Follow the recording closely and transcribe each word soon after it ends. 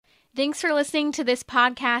Thanks for listening to this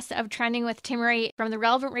podcast of Trending with Timmery from the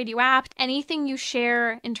Relevant Radio app. Anything you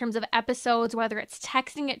share in terms of episodes, whether it's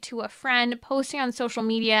texting it to a friend, posting on social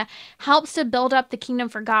media, helps to build up the kingdom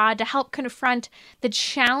for God, to help confront the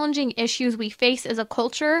challenging issues we face as a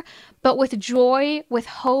culture, but with joy, with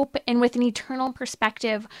hope, and with an eternal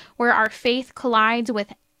perspective where our faith collides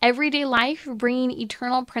with everyday life, bringing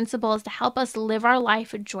eternal principles to help us live our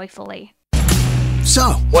life joyfully.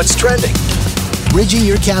 So, what's trending? Bridging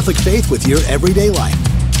your Catholic faith with your everyday life.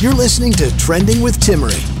 You're listening to Trending with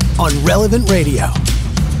Timmery on Relevant Radio.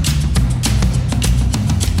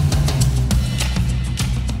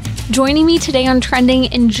 Joining me today on Trending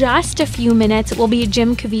in just a few minutes will be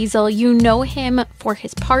Jim Caviezel. You know him for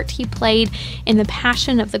his part he played in The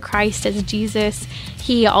Passion of the Christ as Jesus.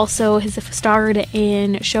 He also has starred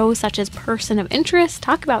in shows such as Person of Interest.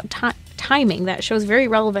 Talk about timing. That show is very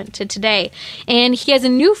relevant to today. And he has a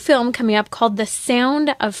new film coming up called The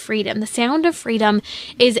Sound of Freedom. The Sound of Freedom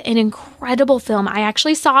is an incredible film. I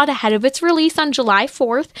actually saw it ahead of its release on July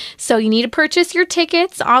 4th. So you need to purchase your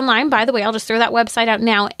tickets online. By the way, I'll just throw that website out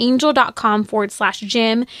now,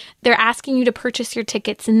 angel.com/Jim. They're asking you to purchase your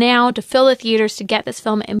tickets now to fill the theaters to get this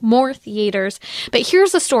film in more theaters. But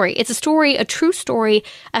here's the story. It's a true story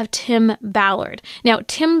of Tim Ballard. Now,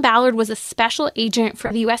 Tim Ballard was a special agent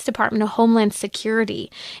for the U.S. Department of Homeland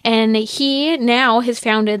Security, and he now has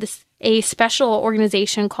founded a special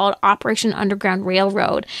organization called Operation Underground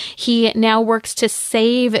Railroad. He now works to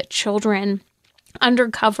save children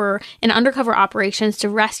undercover operations to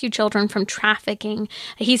rescue children from trafficking.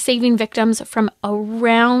 He's saving victims from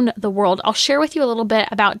around the world. I'll share with you a little bit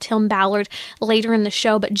about Tim Ballard later in the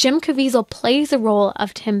show, but Jim Caviezel plays the role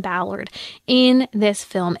of Tim Ballard in this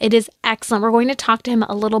film. It is excellent. We're going to talk to him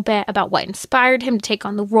a little bit about what inspired him to take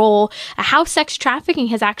on the role, how sex trafficking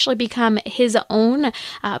has actually become his own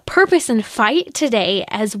purpose and fight today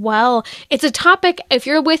as well. It's a topic, if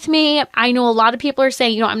you're with me, I know a lot of people are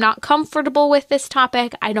saying, I'm not comfortable with this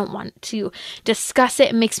topic. I don't want to discuss it.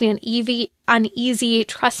 It makes me uneasy.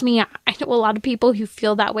 Trust me, I know a lot of people who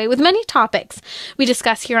feel that way with many topics we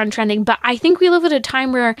discuss here on Trending, but I think we live at a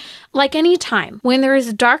time where, like any time, when there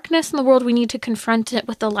is darkness in the world, we need to confront it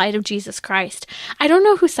with the light of Jesus Christ. I don't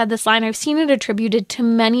know who said this line. I've seen it attributed to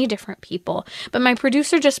many different people, but my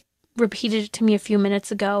producer just repeated it to me a few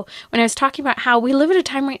minutes ago when I was talking about how we live at a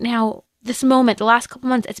time right now. This moment, the last couple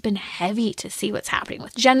months, it's been heavy to see what's happening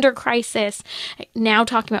with gender crisis, now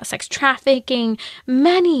talking about sex trafficking,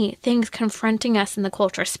 many things confronting us in the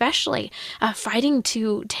culture, especially fighting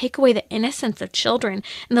to take away the innocence of children.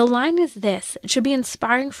 And the line is this, it should be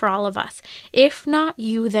inspiring for all of us. If not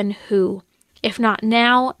you, then who? If not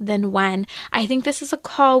now, then when? I think this is a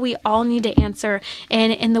call we all need to answer.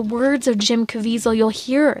 And in the words of Jim Caviezel, you'll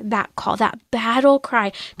hear that call, that battle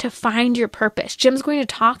cry to find your purpose. Jim's going to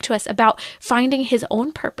talk to us about finding his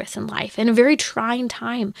own purpose in life in a very trying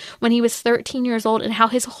time when he was 13 years old and how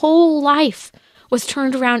his whole life was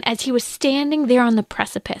turned around as he was standing there on the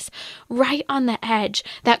precipice, right on the edge.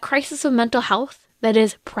 That crisis of mental health that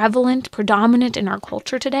is predominant in our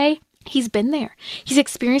culture today. He's been there. He's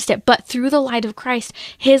experienced it. But through the light of Christ,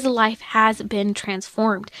 his life has been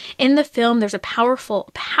transformed. In the film, there's a powerful,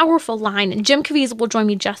 powerful line. And Jim Caviezel will join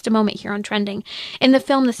me just a moment here on Trending. In the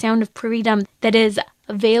film, The Sound of Freedom, that is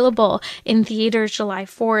available in theaters July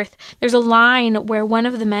 4th, there's a line where one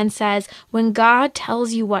of the men says, "When God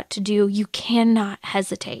tells you what to do, you cannot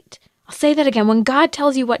hesitate." I'll say that again. When God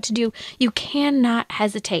tells you what to do, you cannot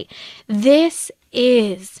hesitate. This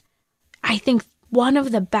is, I think, one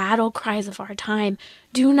of the battle cries of our time.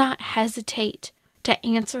 Do not hesitate to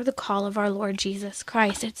answer the call of our Lord Jesus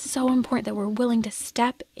Christ. It's so important that we're willing to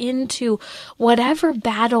step into whatever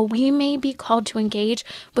battle we may be called to engage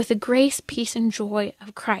with the grace, peace, and joy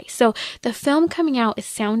of Christ. So the film coming out is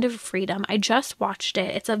Sound of Freedom. I just watched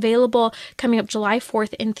it. It's available coming up July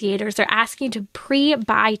 4th in theaters. They're asking you to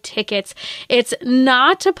pre-buy tickets. It's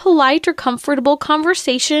not a polite or comfortable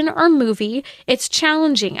conversation or movie. It's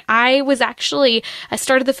challenging. I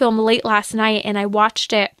started the film late last night and I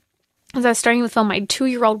watched it. As I was starting the film, my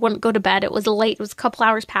 2-year-old wouldn't go to bed. It was late. It was a couple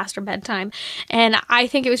hours past her bedtime. And I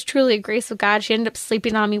think it was truly a grace of God. She ended up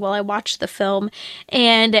sleeping on me while I watched the film.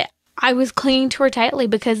 And I was clinging to her tightly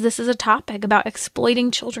because this is a topic about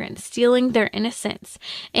exploiting children, stealing their innocence.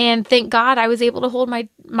 And thank God I was able to hold my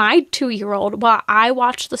 2-year-old while I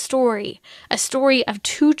watched a story of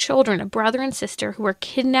 2 children, a brother and sister, who were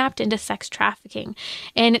kidnapped into sex trafficking.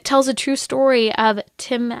 And it tells a true story of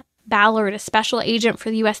Tim Ballard, a special agent for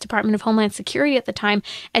the U.S. Department of Homeland Security at the time,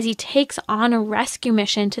 as he takes on a rescue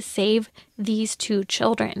mission to save these two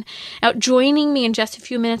children. Now, joining me in just a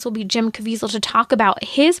few minutes will be Jim Caviezel to talk about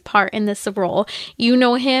his part in this role. You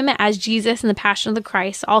know him as Jesus in The Passion of the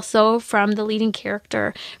Christ, also from the leading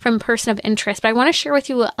character from Person of Interest. But I want to share with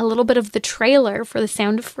you a little bit of the trailer for The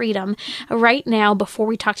Sound of Freedom right now before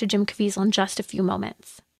we talk to Jim Caviezel in just a few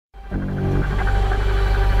moments.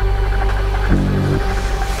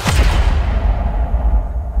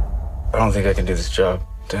 I don't think I can do this job,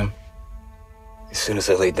 Tim. As soon as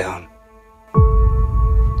I lay down,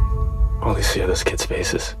 all I see are those kids'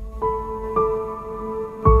 faces.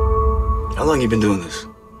 How long you been doing this?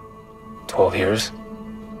 12 years.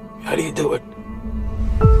 How do you do it?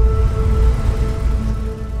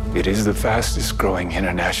 It is the fastest growing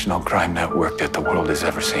international crime network that the world has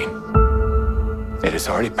ever seen. It has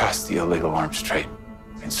already passed the illegal arms trade,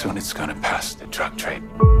 and soon it's going to pass the drug trade.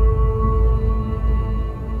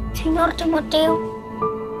 Señor Timoteo,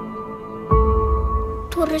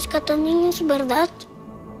 tú rescatas niños, ¿verdad?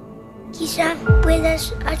 Quizá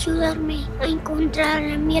puedas ayudarme a encontrar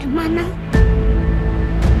a mi hermana.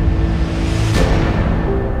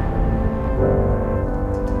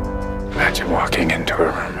 Imagine walking into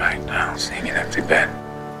a room right now, seeing an empty bed.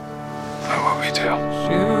 What will we do?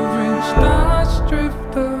 Shivering stars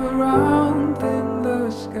drift around in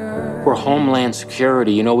the sky. We're Homeland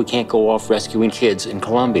Security. You know we can't go off rescuing kids in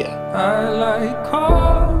Colombia. I like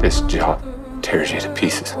This job tears you to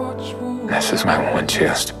pieces. This is my one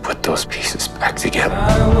chance to put those pieces back together.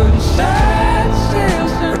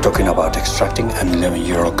 We're talking about extracting an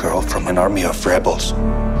 11-year-old girl from an army of rebels.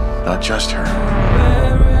 Not just her.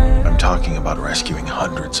 I'm talking about rescuing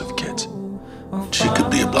hundreds of kids. She could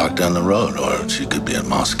be a block down the road, or she could be in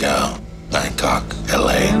Moscow, Bangkok,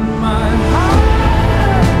 LA.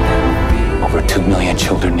 Over 2 million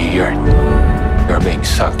children a year are being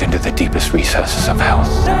sucked into the deepest recesses of hell.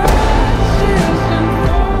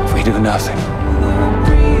 If we do nothing,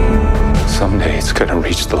 someday it's gonna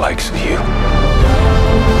reach the likes of you.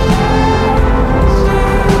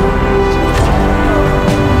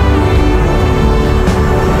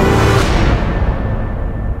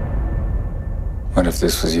 What if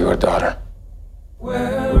this was your daughter?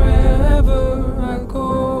 Wherever I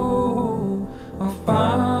go, I'll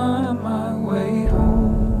find my way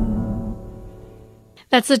home.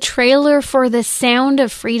 That's a trailer for The Sound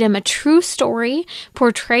of Freedom, a true story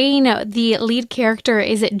portraying the lead character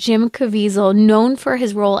is Jim Caviezel, known for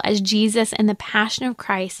his role as Jesus in The Passion of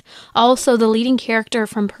Christ, also the leading character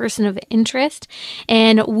from Person of Interest.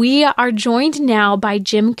 And we are joined now by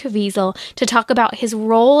Jim Caviezel to talk about his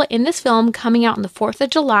role in this film coming out on the 4th of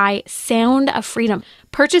July, Sound of Freedom.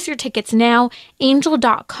 Purchase your tickets now,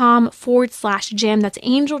 angel.com/Jim. That's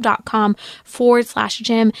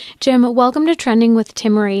angel.com/Jim. Jim, welcome to Trending with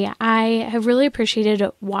Timmery. I have really appreciated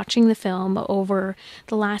watching the film over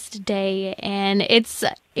the last day, and it's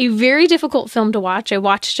a very difficult film to watch. I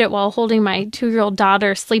watched it while holding my 2-year-old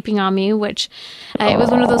daughter sleeping on me, which it was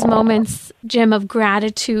one of those moments, Jim, of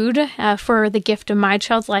gratitude for the gift of my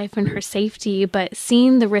child's life and her safety, but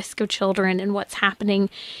seeing the risk of children and what's happening,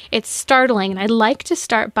 it's startling. And I'd like to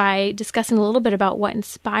start by discussing a little bit about what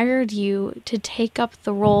inspired you to take up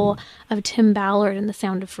the role of Tim Ballard in The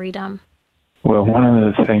Sound of Freedom. Well, one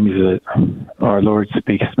of the things that our Lord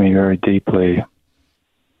speaks to me very deeply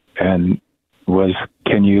and was,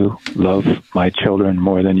 can you love my children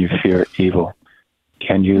more than you fear evil?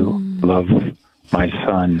 Can you love my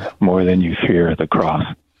son more than you fear the cross?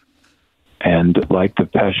 And like The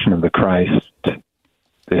Passion of the Christ,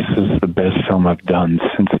 this is the best film I've done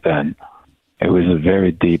since then. It was a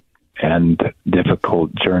very deep and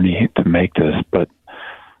difficult journey to make this, but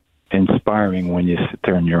inspiring when you sit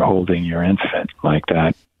there and you're holding your infant like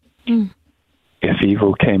that. If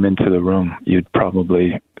evil came into the room, you'd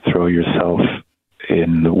probably throw yourself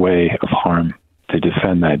in the way of harm to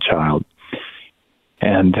defend that child.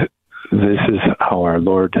 And this is how our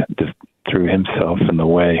Lord threw himself in the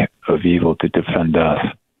way of evil to defend us.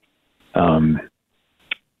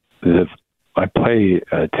 I play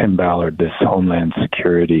Tim Ballard, this Homeland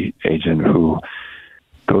Security agent who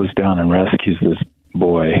goes down and rescues this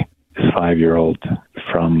boy, this 5-year-old,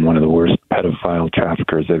 from one of the worst pedophile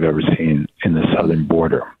traffickers I've ever seen in the southern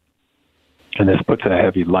border. And this puts a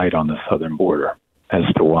heavy light on the southern border as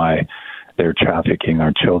to why they're trafficking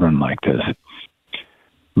our children like this.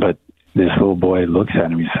 But this little boy looks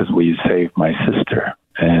at him, he says, will you save my sister?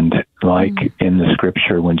 And like in the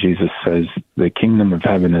scripture when Jesus says, the kingdom of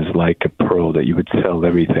heaven is like a pearl that you would sell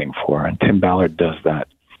everything for. And Tim Ballard does that.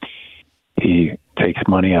 He takes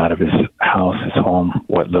money out of his house, his home,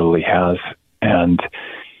 what little he has, and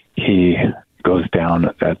he goes down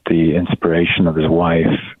at the inspiration of his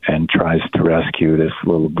wife and tries to rescue this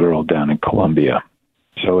little girl down in Colombia.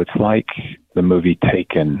 So it's like the movie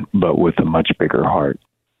Taken, but with a much bigger heart.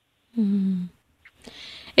 Mm.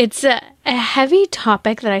 It's a heavy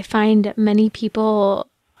topic that I find many people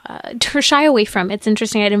to shy away from. It's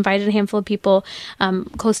interesting. I'd invited a handful of people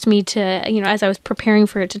close to me to, as I was preparing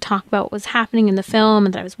for it, to talk about what was happening in the film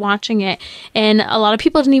and that I was watching it. And a lot of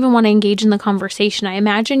people didn't even want to engage in the conversation. I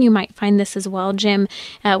imagine you might find this as well, Jim.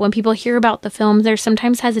 When people hear about the film, there's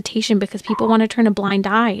sometimes hesitation because people want to turn a blind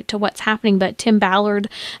eye to what's happening. But Tim Ballard,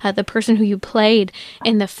 the person who you played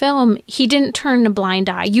in the film, he didn't turn a blind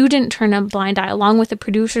eye. You didn't turn a blind eye, along with the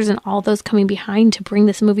producers and all those coming behind to bring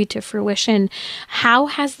this movie to fruition. How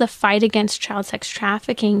has the fight against child sex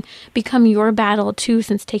trafficking become your battle too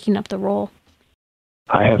since taking up the role?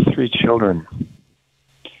 I have 3 children,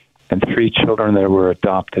 and 3 children that were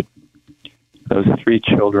adopted. Those 3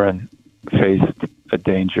 children faced a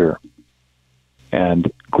danger, and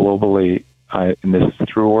globally, and this is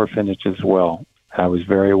through orphanage as well. I was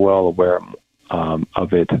very well aware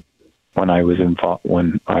of it when I was involved,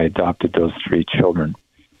 when I adopted those 3 children.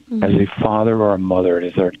 Mm-hmm. As a father or a mother, it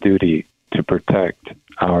is our duty to protect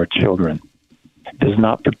our children. It does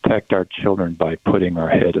not protect our children by putting our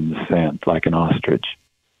head in the sand like an ostrich.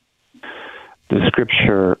 The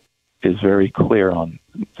scripture is very clear on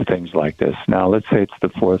things like this. Now, let's say it's the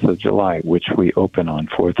 4th of July, which we open on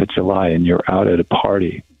 4th of July, and you're out at a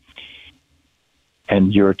party,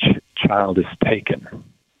 and your child is taken,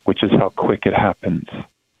 which is how quick it happens.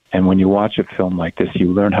 And when you watch a film like this,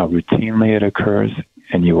 you learn how routinely it occurs,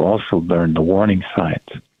 and you also learn the warning signs.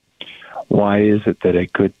 Why is it that a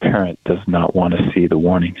good parent does not want to see the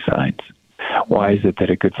warning signs? Why is it that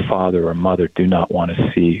a good father or mother do not want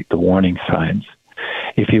to see the warning signs?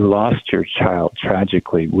 If you lost your child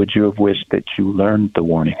tragically, would you have wished that you learned the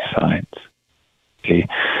warning signs? Okay.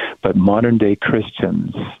 But modern day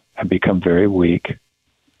Christians have become very weak.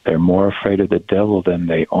 They're more afraid of the devil than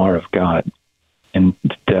they are of God. And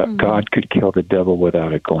God could kill the devil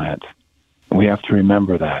without a glance. We have to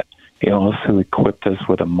remember that. He also equipped us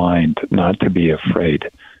with a mind not to be afraid.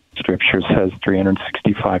 Scripture says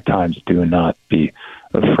 365 times, do not be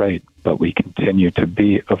afraid, but we continue to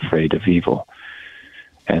be afraid of evil.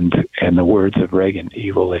 And in the words of Reagan,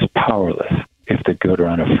 evil is powerless if the good are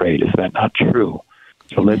unafraid. Is that not true?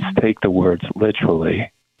 So let's take the words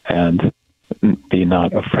literally and be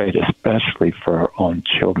not afraid, especially for our own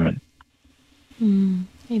children.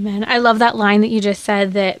 Amen. I love that line that you just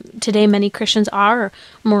said, that today many Christians are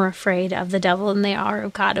more afraid of the devil than they are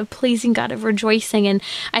of God, of pleasing God, of rejoicing. And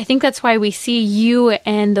I think that's why we see you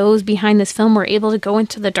and those behind this film were able to go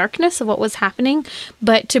into the darkness of what was happening,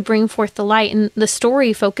 but to bring forth the light. And the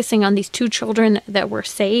story focusing on these 2 children that were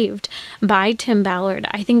saved by Tim Ballard,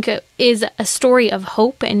 I think is a story of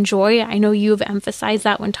hope and joy. I know you've emphasized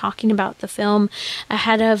that when talking about the film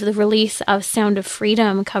ahead of the release of Sound of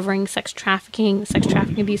Freedom, covering sex trafficking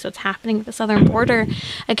abuse that's happening at the southern border.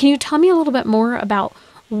 Can you tell me a little bit more about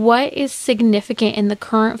what is significant in the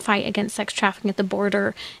current fight against sex trafficking at the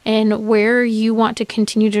border and where you want to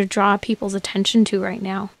continue to draw people's attention to right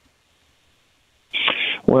now?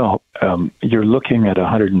 Well, you're looking at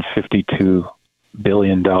 $152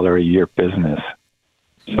 billion a year business.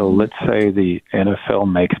 So let's say the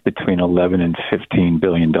NFL makes between $11 and $15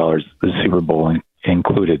 billion, the Super Bowl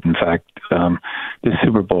included. In fact, the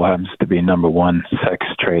Super Bowl happens to be number 1 sex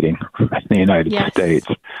trading in the United States,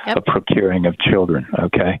 a procuring of children,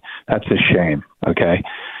 okay? That's a shame, okay?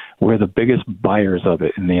 We're the biggest buyers of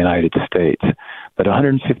it in the United States. But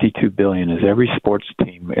 $152 billion is every sports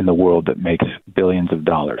team in the world that makes billions of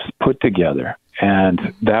dollars put together.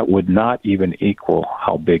 And that would not even equal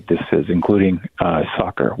how big this is, including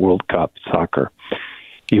soccer, World Cup soccer.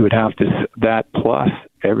 You would have that plus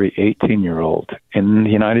every 18-year-old in the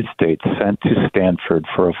United States sent to Stanford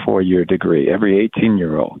for a 4-year degree. Every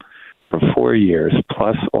 18-year-old for 4 years,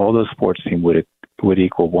 plus all those sports teams would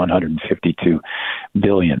equal $152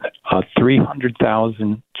 billion.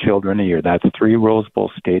 300,000 children a year, that's 3 Rose Bowl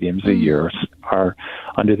stadiums a year, are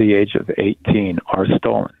under the age of 18 are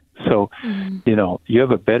stolen. So, you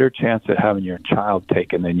have a better chance of having your child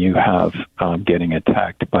taken than you have getting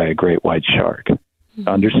attacked by a great white shark.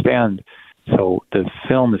 Understand? So the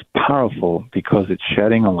film is powerful because it's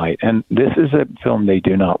shedding a light. And this is a film they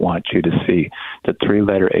do not want you to see. The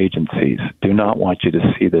 3-letter agencies do not want you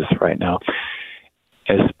to see this right now,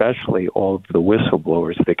 especially all of the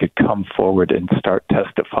whistleblowers that could come forward and start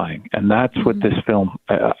testifying. And that's what this film,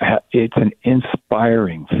 it's an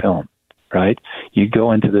inspiring film, right? You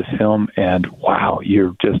go into the film and, wow,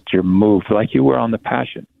 you're moved like you were on The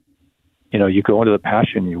Passion. you go into the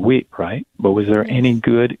Passion, you weep, right? But was there any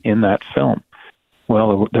good in that film?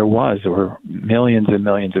 Well, there was, or millions and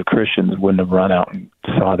millions of Christians wouldn't have run out and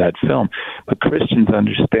saw that film. But Christians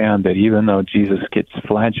understand that even though Jesus gets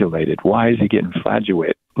flagellated, why is he getting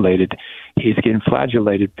flagellated? He's getting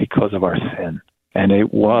flagellated because of our sin. And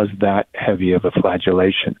it was that heavy of a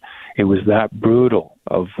flagellation. It was that brutal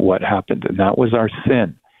of what happened. And that was our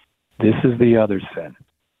sin. This is the other sin,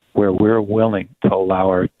 where we're willing to allow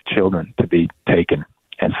our children to be taken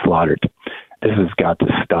and slaughtered. This has got to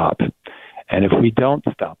stop. And if we don't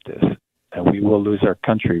stop this, then we will lose our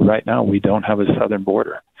country. Right now, we don't have a southern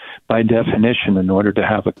border. By definition, in order to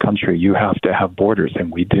have a country, you have to have borders,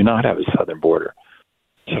 and we do not have a southern border.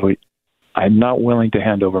 So I'm not willing to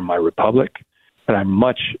hand over my republic, but I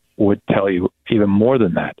much would tell you even more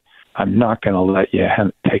than that. I'm not going to let you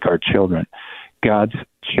take our children. God's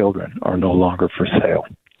children are no longer for sale.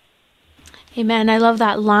 Amen. I love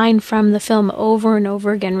that line from the film, over and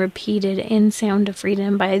over again, repeated in Sound of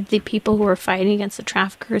Freedom by the people who are fighting against the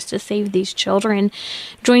traffickers to save these children.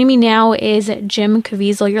 Joining me now is Jim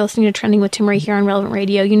Caviezel. You're listening to Trending with Timmerie here on Relevant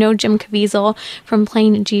Radio. You know Jim Caviezel from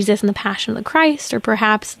playing Jesus in The Passion of the Christ, or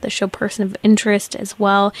perhaps the show Person of Interest as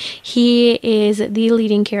well. He is the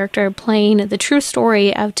leading character playing the true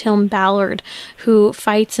story of Tim Ballard, who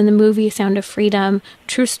fights in the movie Sound of Freedom,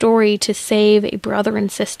 true story, to save a brother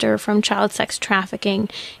and sister from child sex trafficking.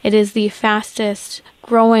 It is the fastest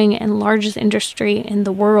growing and largest industry in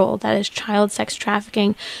the world, that is child sex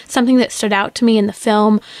trafficking. Something that stood out to me in the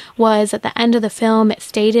film was at the end of the film, it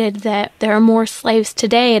stated that there are more slaves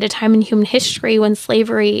today at a time in human history when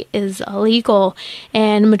slavery is illegal,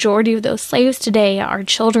 and the majority of those slaves today are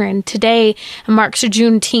children. Today marks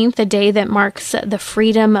Juneteenth, a day that marks the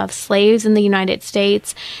freedom of slaves in the United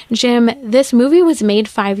States. Jim, this movie was made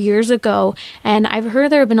 5 years ago, and I've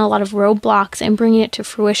heard there have been a lot of roadblocks in bringing it to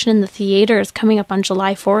fruition in the theaters coming up on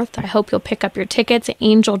July 4th. I hope you'll pick up your tickets at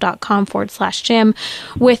angel.com/Jim.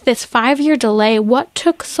 With this 5-year delay, what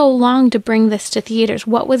took so long to bring this to theaters?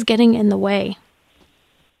 What was getting in the way?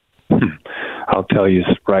 I'll tell you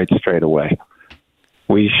right straight away.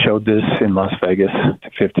 We showed this in Las Vegas to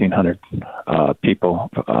 1,500 people,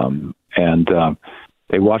 and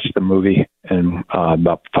they watched the movie and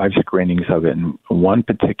about 5 screenings of it. And one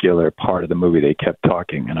particular part of the movie, they kept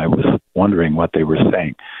talking, and I was wondering what they were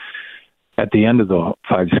saying. At the end of the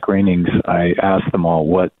 5 screenings, I asked them all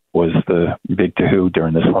what was the big to-who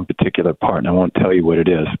during this one particular part, and I won't tell you what it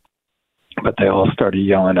is. But they all started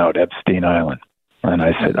yelling out Epstein Island. And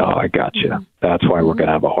I said, I got you. That's why we're going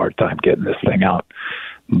to have a hard time getting this thing out.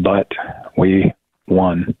 But we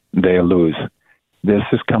won, they lose. This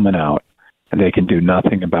is coming out, and they can do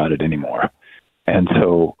nothing about it anymore. And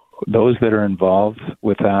so those that are involved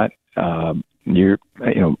with that, I'm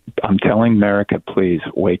telling America, please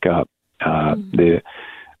wake up.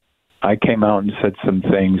 I came out and said some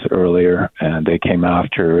things earlier, and they came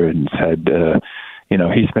after and said,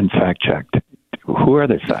 he's been fact-checked. Who are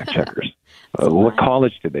the fact-checkers? What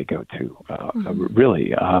college did they go to?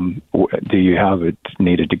 Really? Do you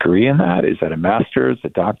need a degree in that? Is that a master's, a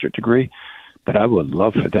doctorate degree? But I would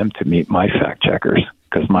love for them to meet my fact-checkers,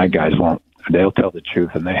 because my guys won't. They'll tell the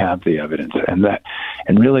truth, and they have the evidence.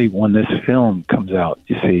 And really, when this film comes out,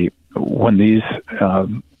 you see, when these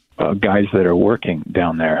guys that are working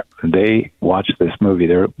down there, they watch this movie,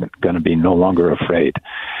 they're going to be no longer afraid.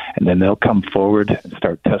 And then they'll come forward and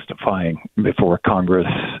start testifying before Congress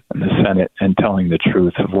and the Senate and telling the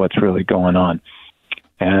truth of what's really going on.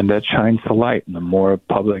 And that shines the light. And the more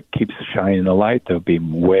public keeps shining the light, there'll be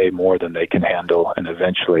way more than they can handle. And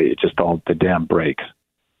eventually, the dam breaks.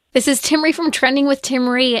 This is Timmerie from Trending with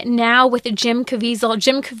Timmerie, now with Jim Caviezel.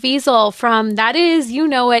 Jim Caviezel from, that is, you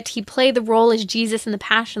know it, he played the role as Jesus in The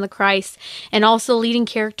Passion of the Christ, and also leading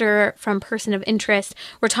character from Person of Interest.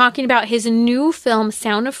 We're talking about his new film,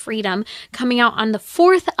 Sound of Freedom, coming out on the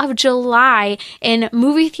 4th of July in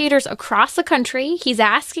movie theaters across the country. He's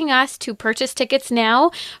asking us to purchase tickets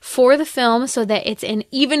now for the film so that it's in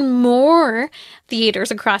even more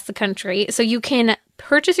theaters across the country. So you can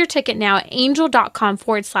purchase your ticket now at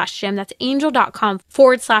angel.com/Jim. That's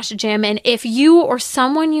angel.com/Jim. And if you or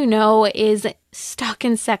someone you know is stuck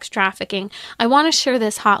in sex trafficking, I want to share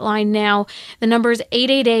this hotline now. The number is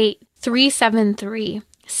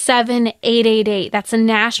 888-373-7888. That's a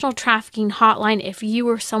national trafficking hotline. If you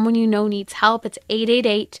or someone you know needs help, it's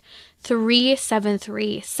 888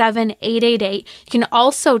 888-373-7888. You can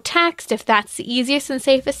also text, if that's the easiest and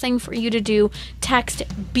safest thing for you to do, text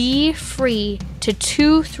Be Free to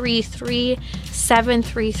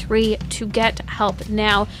 233-733 to get help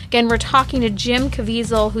now. Again, we're talking to Jim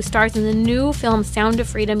Caviezel, who stars in the new film Sound of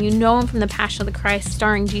Freedom. You know him from The Passion of the Christ,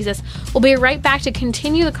 starring Jesus. We'll be right back to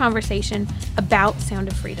continue the conversation about Sound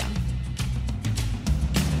of Freedom.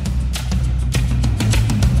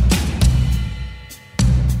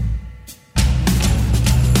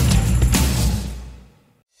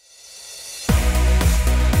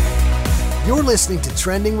 You're listening to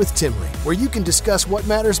Trending with Timmery, where you can discuss what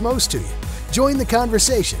matters most to you. Join the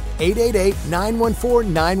conversation,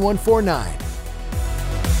 888-914-9149.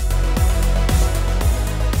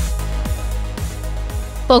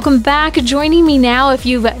 Welcome back. Joining me now, if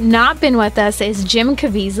you've not been with us, is Jim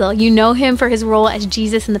Caviezel. You know him for his role as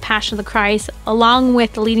Jesus in The Passion of the Christ, along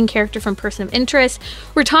with the leading character from Person of Interest.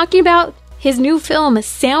 We're talking about his new film,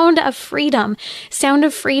 Sound of Freedom. Sound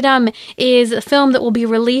of Freedom is a film that will be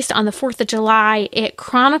released on the 4th of July. It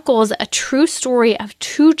chronicles a true story of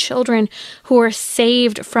two children who are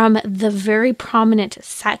saved from the very prominent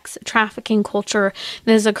sex trafficking culture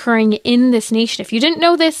that is occurring in this nation. If you didn't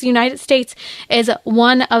know this, the United States is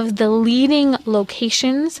one of the leading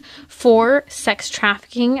locations for sex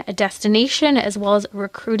trafficking, a destination as well as a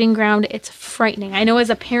recruiting ground. It's frightening. I know as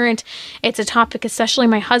a parent, it's a topic especially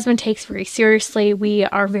my husband takes very seriously. We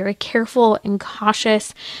are very careful and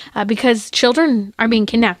cautious because children are being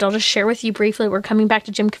kidnapped. I'll just share with you briefly. We're coming back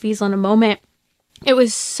to Jim Caviezel in a moment. It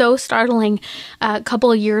was so startling a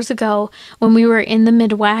couple of years ago when we were in the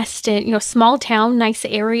Midwest, small town, nice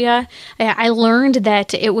area. I learned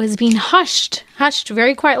that it was being hushed,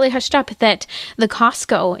 very quietly hushed up, that the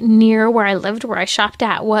Costco near where I lived, where I shopped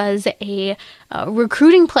at, was a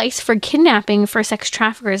recruiting place for kidnapping for sex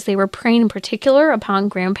traffickers. They were preying in particular upon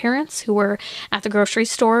grandparents who were at the grocery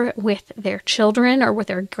store with their children or with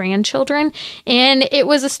their grandchildren. And it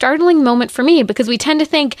was a startling moment for me because we tend to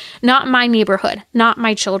think, not my neighborhood, not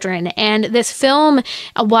my children. And this film,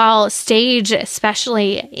 while staged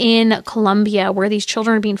especially in Colombia, where these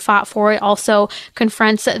children are being fought for, it also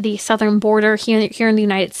confronts the southern border here in the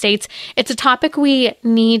United States. It's a topic we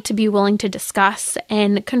need to be willing to discuss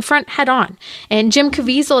and confront head on. And Jim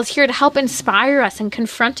Caviezel is here to help inspire us in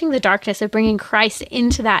confronting the darkness of bringing Christ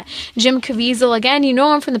into that. Jim Caviezel, again, you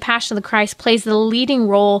know him from The Passion of the Christ, plays the leading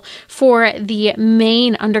role for the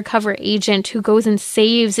main undercover agent who goes and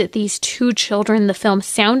saves these two children. The film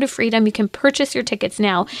Sound of Freedom. You can purchase your tickets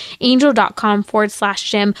now,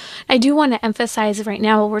 angel.com/Jim. I do want to emphasize right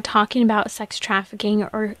now, while we're talking about sex trafficking,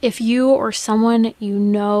 or if you or someone you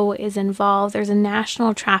know is involved, there's a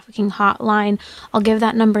national trafficking hotline. I'll give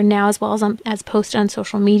that number now as well as posted on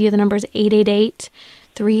social media. The number is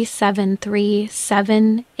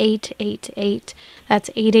 888-373-7888. That's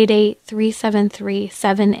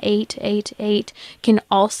 888-373-7888. You can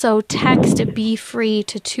also text Be Free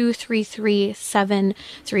to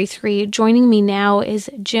 233-733. Joining me now is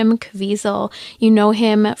Jim Caviezel. You know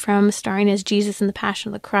him from starring as Jesus in The Passion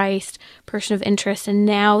of the Christ, Person of Interest, and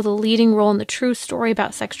now the leading role in the true story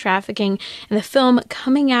about sex trafficking in the film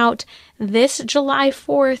coming out this July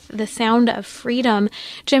 4th, The Sound of Freedom.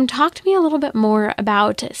 Jim, talk to me a little bit more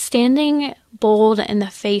about standing bold in the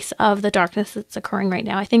face of the darkness that's occurring right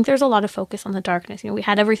now. I think there's a lot of focus on the darkness. We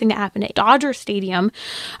had everything that happened at Dodger Stadium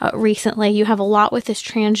recently. You have a lot with this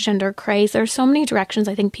transgender craze. There's so many directions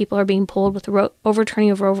I think people are being pulled with the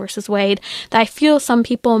overturning of Roe versus Wade that I feel some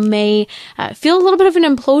people may feel a little bit of an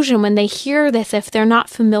implosion when they hear this if they're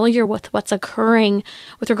not familiar with what's occurring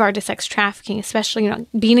with regard to sex trafficking, especially,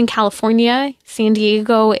 being in California. San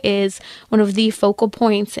Diego is one of the focal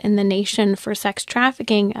points in the nation for sex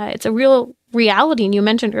trafficking. It's a real reality. And you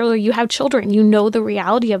mentioned earlier, you have children. You know the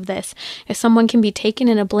reality of this. If someone can be taken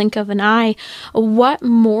in a blink of an eye, what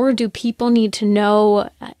more do people need to know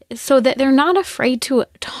so that they're not afraid to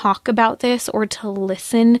talk about this or to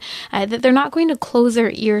listen, that they're not going to close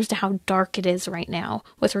their ears to how dark it is right now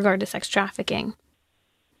with regard to sex trafficking?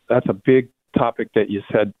 That's a big topic that you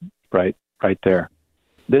said right there.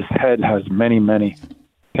 This head has many, many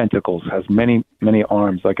tentacles, has many, many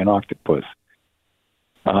arms like an octopus.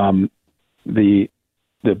 The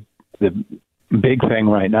big thing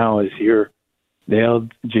right now is here, the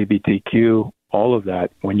LGBTQ, all of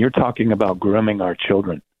that. When you're talking about grooming our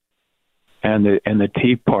children, and the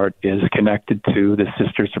T part is connected to the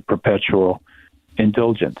Sisters of Perpetual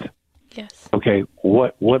Indulgence. Yes. Okay,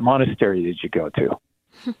 what monastery did you go to?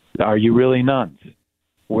 Are you really nuns?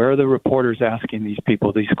 Where are the reporters asking these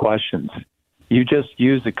people these questions? You just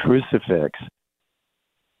use a crucifix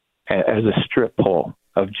as a strip pole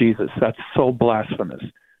of Jesus. That's so blasphemous.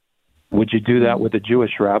 Would you do that with a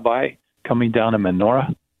Jewish rabbi coming down a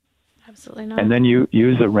menorah? Absolutely not. And then you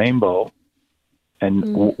use a rainbow. And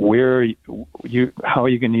how are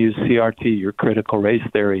you going to use CRT, your critical race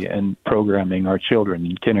theory, and programming our children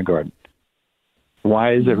in kindergarten?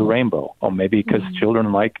 Why is it a rainbow? Oh, maybe because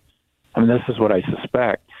children this is what I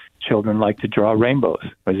suspect. Children like to draw rainbows.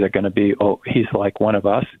 Is it going to be, he's like one of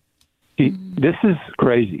us? This is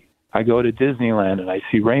crazy. I go to Disneyland and I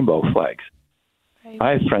see rainbow flags. Right.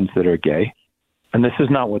 I have friends that are gay, and this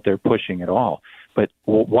is not what they're pushing at all. But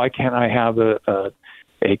why can't I have a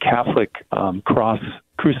Catholic cross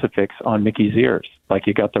crucifix on Mickey's ears, like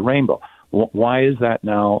you got the rainbow? Why is that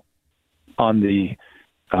now on the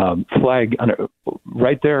flag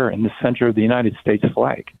right there in the center of the United States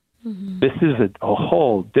flag? This is a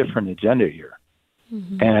whole different agenda here.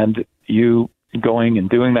 And you going and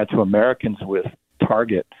doing that to Americans with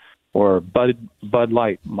Target or Bud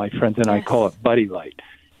Light, my friends and I call it Buddy Light.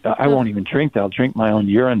 I won't even drink that. I'll drink my own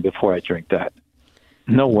urine before I drink that.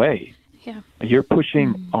 No way. Yeah. You're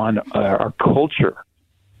pushing on our culture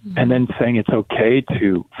and then saying it's okay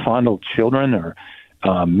to fondle children or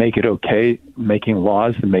make it okay, making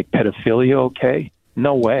laws to make pedophilia okay.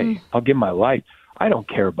 No way. I'll give my life. I don't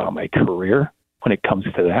care about my career when it comes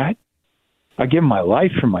to that. I give my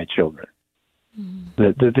life for my children.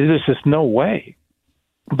 There's just no way.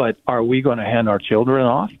 But are we going to hand our children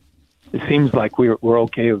off? It seems like we're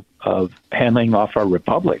okay of handing off our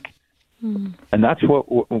republic. And that's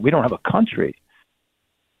what we don't have a country.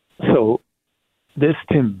 So this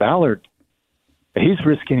Tim Ballard, he's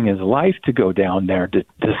risking his life to go down there to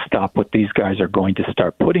stop what these guys are going to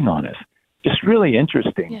start putting on us. It's really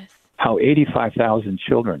interesting how 85,000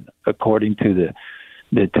 children, according to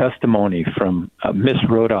the testimony from Miss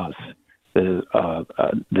Rodas,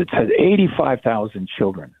 that says 85,000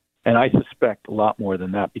 children. And I suspect a lot more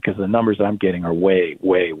than that because the numbers I'm getting are way,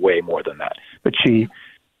 way, way more than that. But she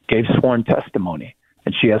gave sworn testimony,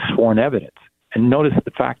 and she has sworn evidence. And notice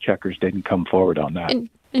the fact checkers didn't come forward on that.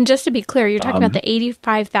 And just to be clear, you're talking about the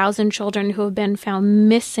 85,000 children who have been found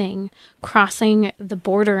missing crossing the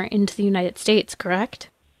border into the United States, correct?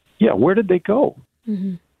 Yeah, where did they go?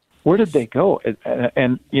 Where did they go?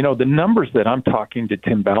 And the numbers that I'm talking to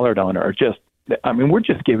Tim Ballard on are just, we're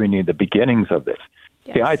just giving you the beginnings of this.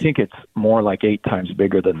 Yes. Yeah, I think it's more like 8 times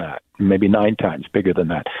bigger than that, maybe 9 times bigger than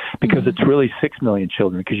that, because it's really 6 million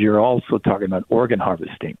children, because you're also talking about organ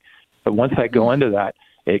harvesting. But once I go into that,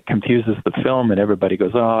 it confuses the film, and everybody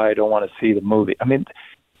goes, oh, I don't want to see the movie.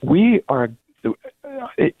 We are,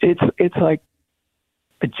 it's like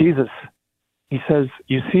Jesus. He says,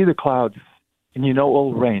 you see the clouds, and you know it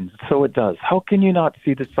will rain. So it does. How can you not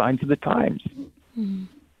see the signs of the times?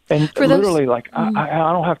 And for literally,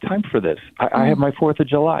 I don't have time for this. I have my 4th of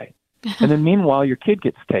July. And then meanwhile, your kid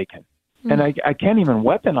gets taken. And I can't even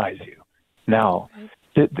weaponize you now.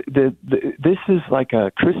 This is like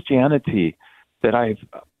a Christianity that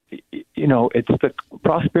it's the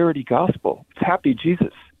prosperity gospel. It's happy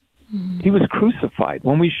Jesus. He was crucified.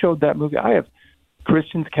 When we showed that movie, I have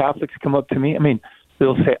Christians, Catholics come up to me.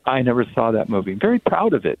 They'll say, I never saw that movie. I'm very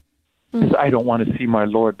proud of it because I don't want to see my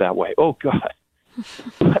Lord that way. Oh, God.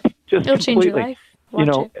 It'll change your life.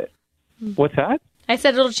 Watch it. What's that? I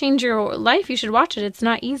said it'll change your life. You should watch it. It's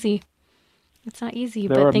not easy.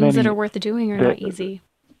 But things that are worth doing are not easy.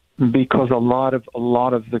 Because a lot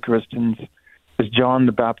of the Christians, as John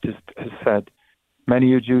the Baptist has said, many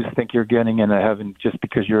of you Jews think you're getting into heaven just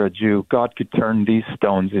because you're a Jew. God could turn these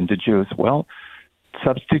stones into Jews. Well,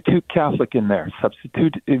 substitute Catholic in there.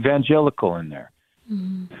 Substitute evangelical in there.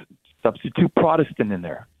 Substitute Protestant in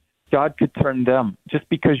there. God could turn them. Just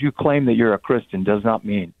because you claim that you're a Christian does not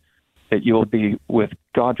mean that you'll be with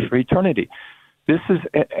God for eternity. This is,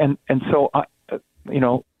 and so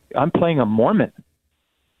I'm playing a Mormon,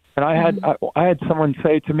 and I had someone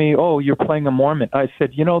say to me, "Oh, you're playing a Mormon." I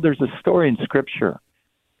said, there's a story in Scripture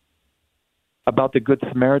about the Good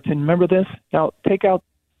Samaritan. Remember this? Now take out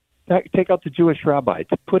the Jewish rabbi.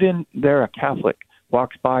 To put in there a Catholic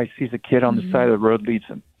walks by, sees a kid on the side of the road, leaves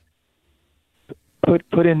him.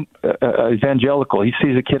 Put in evangelical. He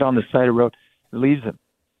sees a kid on the side of the road, leaves him.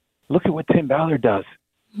 Look at what Tim Ballard does.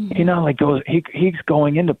 He not only goes, he's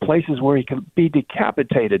going into places where he can be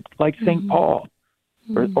decapitated, like St. Paul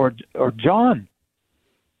or John,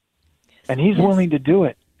 and he's willing to do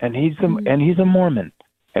it. And he's a Mormon,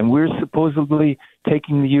 and we're supposedly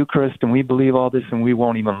taking the Eucharist, and we believe all this, and we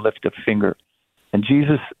won't even lift a finger. And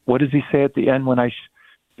Jesus, what does he say at the end when I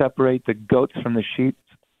separate the goats from the sheep?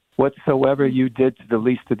 Whatsoever you did to the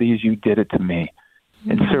least of these, you did it to me.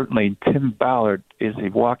 And certainly Tim Ballard is a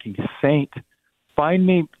walking saint. Find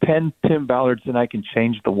me 10 Tim Ballards and I can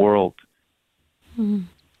change the world.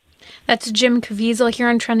 That's Jim Caviezel here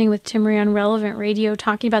on Trending with Timmery on Relevant Radio,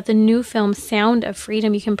 talking about the new film Sound of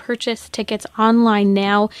Freedom. You can purchase tickets online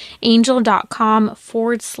now,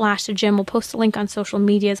 angel.com/Jim. We'll post a link on social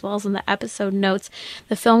media as well as in the episode notes.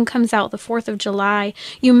 The film comes out the 4th of July.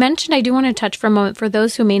 You mentioned, I do want to touch for a moment, for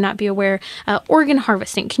those who may not be aware, organ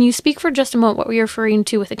harvesting. Can you speak for just a moment what we're referring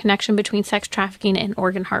to with the connection between sex trafficking and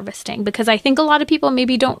organ harvesting? Because I think a lot of people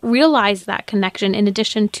maybe don't realize that connection in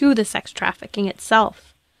addition to the sex trafficking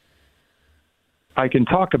itself. I can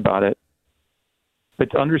talk about it,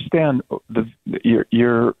 but to understand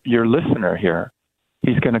your listener here,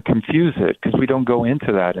 he's going to confuse it because we don't go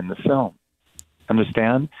into that in the film.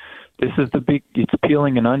 Understand? This is it's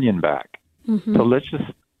peeling an onion back. Mm-hmm. So let's just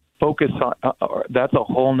focus on, that's a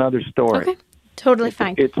whole nother story. Okay, totally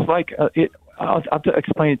fine. It's like, I'll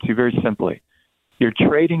explain it to you very simply. You're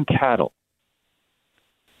trading cattle.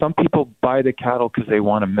 Some people buy the cattle because they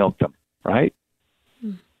want to milk them, right?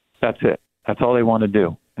 Mm. That's it. That's all they want to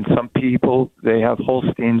do. And some people, they have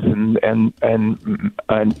Holsteins and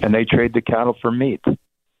they trade the cattle for meat.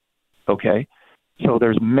 Okay? So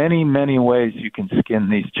there's many, many ways you can skin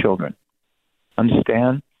these children.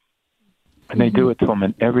 Understand? And they do it to them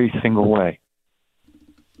in every single way.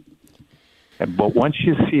 But once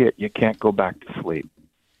you see it, you can't go back to sleep.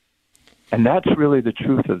 And that's really the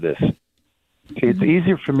truth of this. See, it's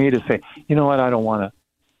easier for me to say, you know what, I don't want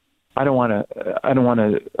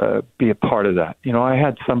to be a part of that. You know, I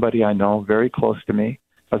had somebody I know very close to me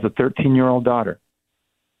as a 13-year-old daughter.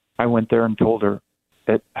 I went there and told her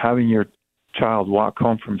that having your child walk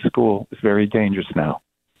home from school is very dangerous now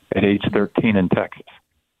at age 13 in Texas.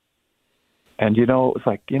 And, you know, it was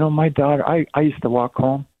like, you know, my daughter, I used to walk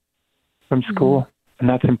home from school, and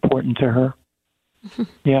that's important to her.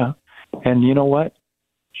 Yeah. And you know what?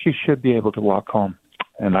 She should be able to walk home.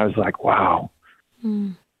 And I was like, wow.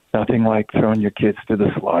 Nothing like throwing your kids to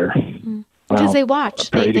the slaughter. Because they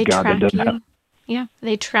watch. They track you. Yeah,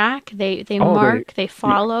 they track, they mark, they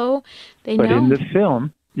follow, they know. But in the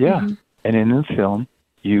film, and in the film,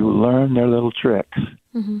 you learn their little tricks.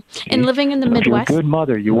 And living in the Midwest. If you're a good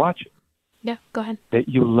mother, you watch it. Yeah, go ahead. That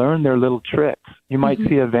you learn their little tricks. You might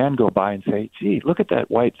see a van go by and say, gee, look at that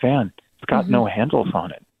white van. It's got no handles on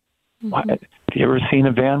it. What? Have you ever seen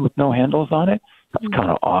a van with no handles on it? That's kind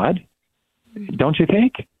of odd. Don't you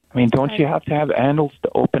think? I mean, don't you have to have handles to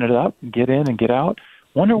open it up and get in and get out?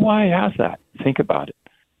 Wonder why it has that. Think about it.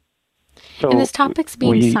 So and this topic's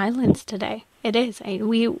being silenced today. It is.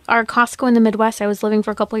 Our Costco in the Midwest, I was living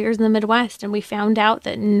for a couple of years in the Midwest, and we found out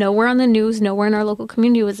that nowhere on the news, nowhere in our local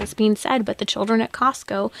community was this being said, but the children at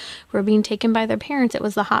Costco were being taken by their parents. It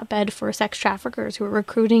was the hotbed for sex traffickers who were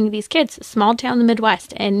recruiting these kids, small town in the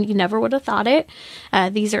Midwest, and you never would have thought it.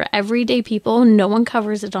 These are everyday people. No one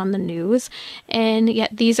covers it on the news, and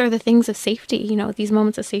yet these are the things of safety. You know, these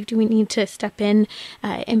moments of safety we need to step in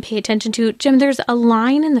and pay attention to. Jim, there's a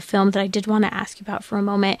line in the film that I did want to ask you about for a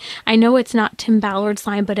moment. I know it's not Tim Ballard's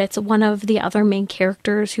line, but it's one of the other main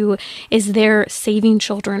characters who is there saving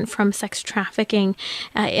children from sex trafficking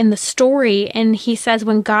in the story. And he says,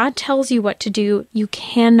 when God tells you what to do, you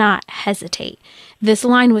cannot hesitate. This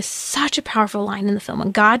line was such a powerful line in the film.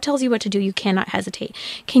 When God tells you what to do, you cannot hesitate.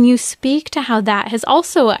 Can you speak to how that has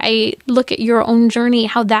also, I look at your own journey,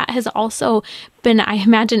 how that has also been, I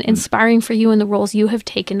imagine, inspiring for you in the roles you have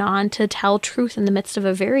taken on to tell truth in the midst of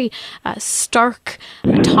a very stark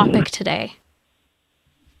topic today?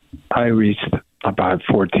 I reached about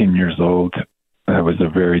 14 years old. That was a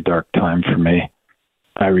very dark time for me.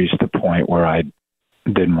 I reached a point where I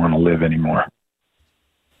didn't want to live anymore.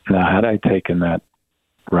 Now, had I taken that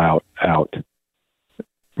route out,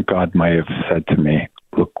 God might have said to me,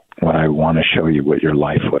 look, what I want to show you what your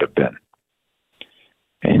life would have been.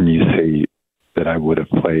 And you see that I would have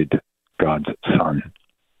played God's son.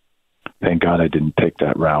 Thank God I didn't take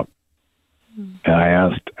that route.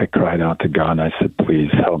 And I cried out to God, and I said,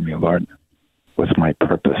 please help me, Lord. What's my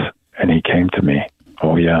purpose? And he came to me.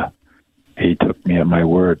 Oh, yeah. He took me at my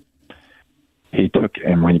word.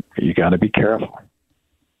 And when you got to be careful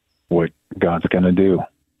what God's going to do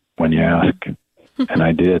when you ask. And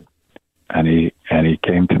I did. And he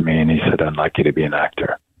came to me and he said, I'd like you to be an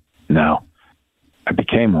actor. Now, I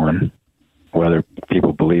became one, whether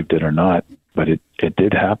people believed it or not, but it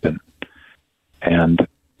did happen. And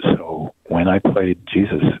so when I played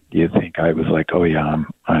Jesus, you think I was like, oh yeah,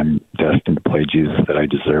 I'm destined to play Jesus, that I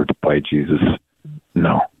deserve to play Jesus.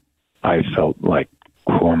 No, I felt like,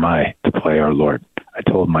 who am I to play our Lord? I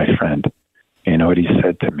told my friend, you know what he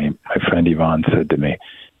said to me? My friend Yvonne said to me,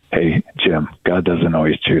 hey, Jim, God doesn't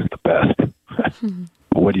always choose the best.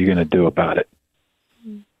 What are you going to do about it?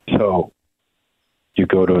 So you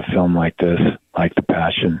go to a film like this, like The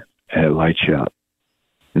Passion, and it lights you up.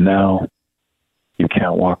 Now you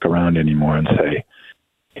can't walk around anymore and say,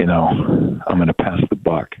 I'm going to pass the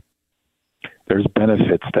buck. There's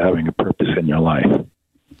benefits to having a purpose in your life.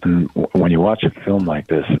 And when you watch a film like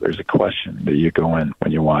this, there's a question that you go in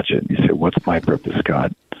when you watch it and you say, what's my purpose,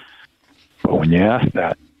 God? But when you ask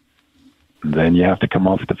that, then you have to come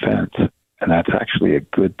off the fence. And that's actually a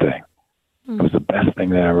good thing. It was the best thing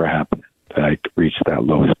that ever happened, that I reached that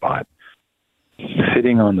low spot.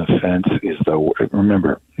 Sitting on the fence is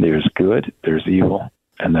remember, there's good, there's evil,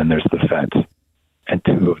 and then there's the fence. And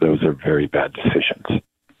two of those are very bad decisions.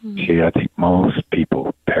 See, I think most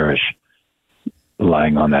people perish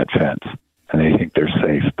lying on that fence, and they think they're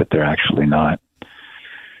safe, but they're actually not.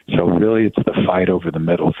 So really, it's the fight over the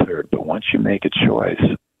middle third. But once you make a choice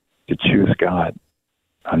to choose God,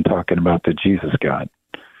 I'm talking about the Jesus God,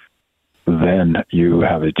 then you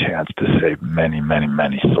have a chance to save many, many,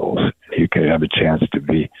 many souls. You could have a chance to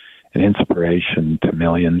be an inspiration to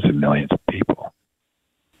millions and millions of people.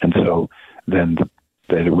 And so then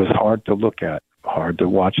that it was hard to look at, hard to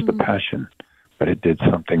watch the Passion, but it did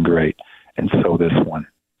something great. And so this one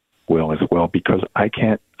will as well, because I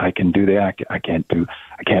can do the act. I can't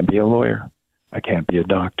be a lawyer. I can't be a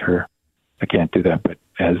doctor. I can't do that. But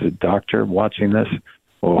as a doctor watching this,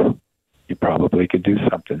 you probably could do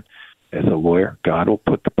something. As a lawyer, God will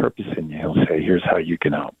put the purpose in you. He'll say, here's how you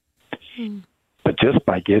can help. But just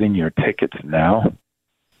by getting your tickets now,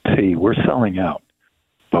 see, we're selling out,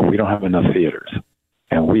 but we don't have enough theaters.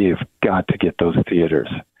 And we have got to get those theaters.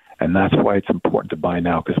 And that's why it's important to buy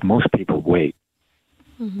now, because most people wait.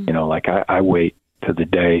 Like I wait to the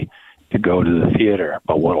day to go to the theater.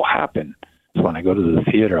 But what will happen is when I go to the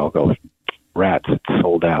theater, I'll go, rats, it's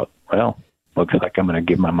sold out. Well, looks like I'm going to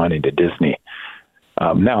give my money to Disney.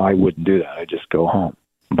 Now, I wouldn't do that. I just go home.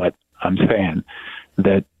 But I'm saying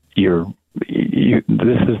that this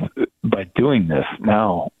is by doing this,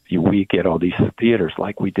 now we get all these theaters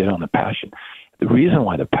like we did on the Passion. The reason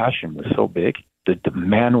why the Passion was so big, the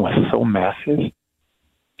demand was so massive,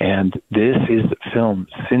 and this is the film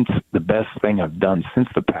since the best thing I've done since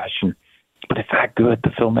the Passion. But it's that good. The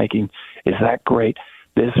filmmaking is that great.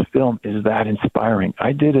 This film is that inspiring.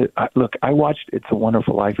 I did it. Look, I watched It's a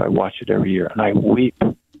Wonderful Life. I watch it every year, and I weep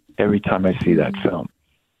every time I see that film.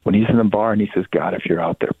 When he's in the bar and he says, God, if you're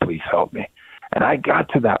out there, please help me. And I got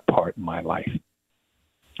to that part in my life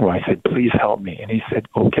where I said, please help me. And he said,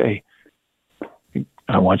 okay,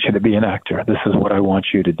 I want you to be an actor. This is what I want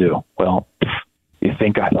you to do. Well, you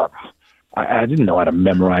think I thought, I didn't know how to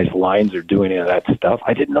memorize lines or do any of that stuff.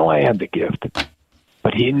 I didn't know I had the gift.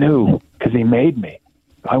 But he knew, because he made me.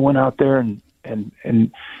 I went out there and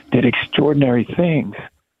did extraordinary things.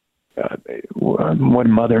 What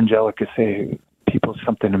Mother Angelica say, people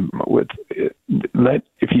something with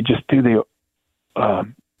if you just do the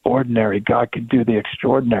ordinary, God could do the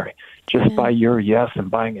extraordinary just by your yes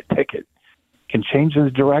and buying a ticket. Can change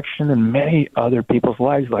the direction in many other people's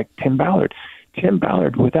lives, like Tim Ballard.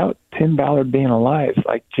 Without Tim Ballard being alive,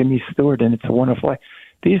 like Jimmy Stewart in It's a Wonderful Life,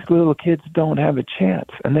 these little kids don't have a chance,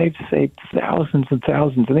 and they've saved thousands and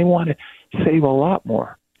thousands, and they want to save a lot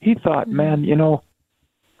more. He thought, man,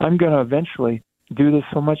 I'm going to eventually do this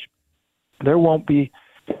so much,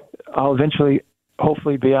 I'll eventually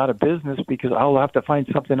hopefully be out of business because I'll have to find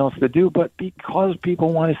something else to do. But because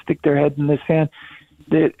people want to stick their head in the sand,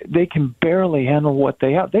 they can barely handle what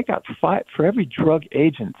they have. They got 5 for every drug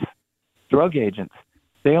agents.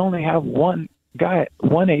 They only have one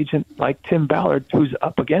agent like Tim Ballard who's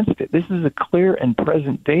up against it. This is a clear and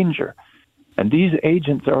present danger, and these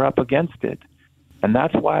agents are up against it. And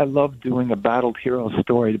that's why I love doing a battled hero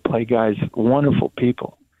story, to play guys, wonderful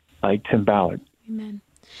people like Tim Ballard. Amen.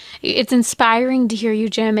 It's inspiring to hear you,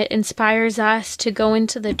 Jim. It inspires us to go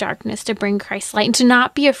into the darkness to bring Christ's light and to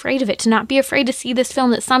not be afraid of it, to not be afraid to see this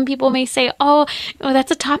film that some people may say, oh,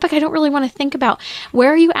 that's a topic I don't really want to think about.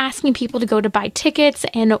 Where are you asking people to go to buy tickets,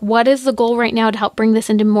 and what is the goal right now to help bring this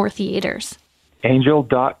into more theaters?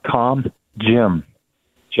 Angel.com Jim.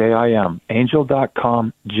 Jim.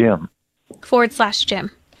 Angel.com Jim. /Jim.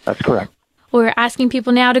 That's correct. We're asking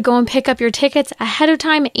people now to go and pick up your tickets ahead of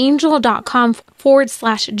time. Angel.com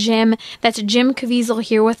 /Jim. That's Jim Caviezel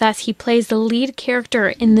here with us. He plays the lead character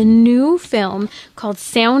in the new film called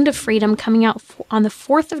Sound of Freedom, coming out on the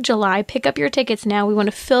 4th of July. Pick up your tickets now. We want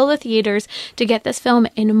to fill the theaters to get this film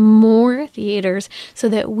in more theaters so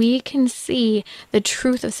that we can see the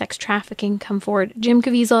truth of sex trafficking come forward. Jim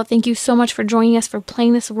Caviezel, thank you so much for joining us, for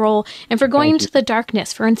playing this role, and for going into the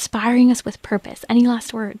darkness, for inspiring us with purpose. Any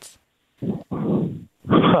last words?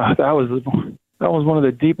 That was one of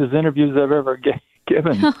the deepest interviews I've ever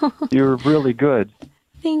given. You were really good.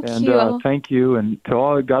 Thank and, you. thank you. And to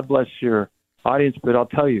all, God bless your audience. But I'll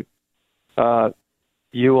tell you,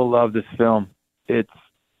 you will love this film.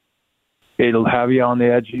 It'll have you on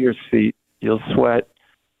the edge of your seat. You'll sweat,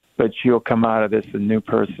 but you'll come out of this a new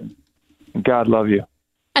person. And God love you.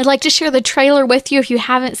 I'd like to share the trailer with you if you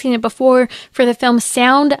haven't seen it before for the film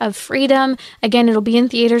Sound of Freedom. Again, it'll be in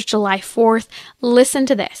theaters July 4th. Listen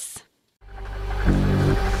to this.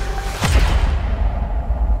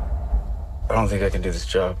 I don't think I can do this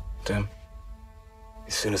job, Tim.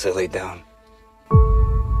 As soon as I lay down,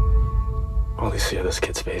 all they see are those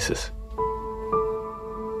kids' faces.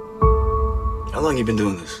 How long you been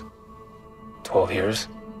doing this? 12 years?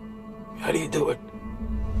 How do you do it?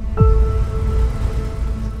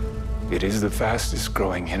 It is the fastest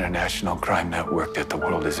growing international crime network that the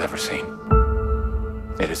world has ever seen.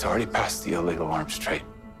 It has already passed the illegal arms trade,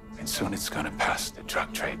 and soon it's going to pass the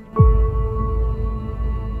drug trade.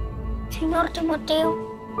 Señor Timoteo,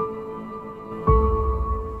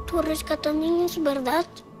 tú rescatas niños, ¿verdad?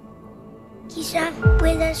 Quizá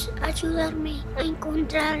puedas ayudarme a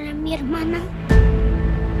encontrar a mi hermana.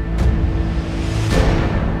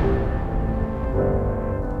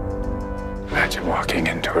 Imagine walking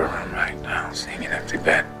into a room right now, seeing an empty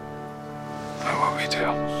bed. What will we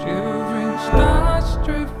do? Shivering stars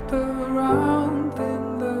drift around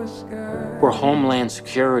in the sky. We're Homeland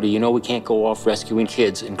Security. You know we can't go off rescuing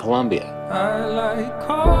kids in Colombia. I like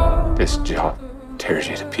all This job tears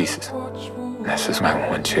you to pieces. This is my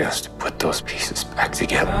one chance to put those pieces back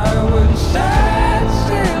together.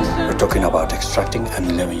 We're talking about extracting an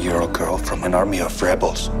 11-year-old girl from an army of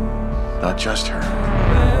rebels. Not just her.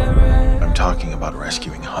 I'm talking about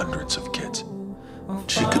rescuing hundreds of kids.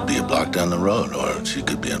 She could be a block down the road, or she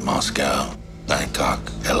could be in Moscow, Bangkok,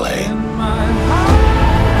 LA.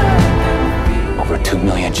 Over 2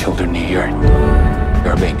 million children a year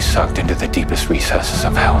are being sucked into the deepest recesses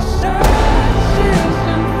of hell.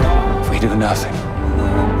 If we do nothing,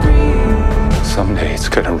 someday it's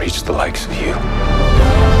gonna reach the likes of you.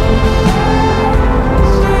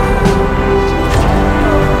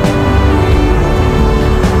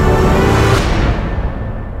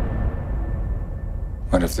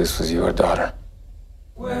 What if this was your daughter?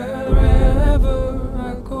 Wherever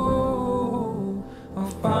I go, I'll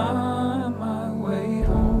find my way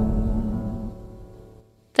home.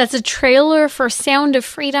 That's a trailer for Sound of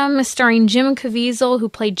Freedom starring Jim Caviezel, who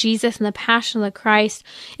played Jesus in The Passion of the Christ.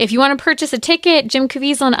 If you want to purchase a ticket, Jim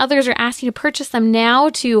Caviezel and others are asking you to purchase them now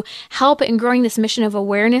to help in growing this mission of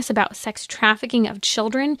awareness about sex trafficking of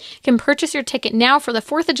children. You can purchase your ticket now for the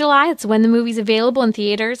 4th of July. That's when the movie's available in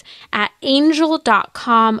theaters at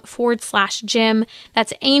angel.com/Jim.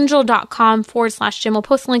 That's angel.com/Jim. We'll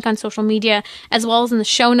post a link on social media as well as in the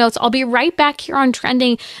show notes. I'll be right back here on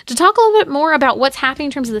Trending to talk a little bit more about what's happening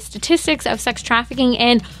in terms of the statistics of sex trafficking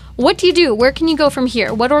and what do you do? Where can you go from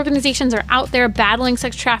here? What organizations are out there battling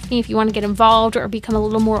sex trafficking if you want to get involved or become a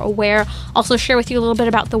little more aware? Also share with you a little bit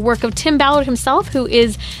about the work of Tim Ballard himself, who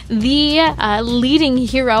is the leading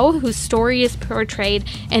hero whose story is portrayed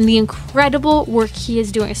and the incredible work he is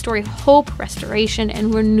doing, a story of hope, restoration,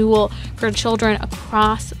 and renewal for children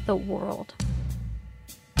across the world.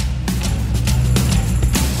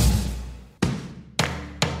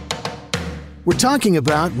 We're talking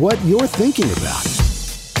about what you're thinking about.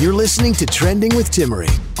 You're listening to Trending with Timmery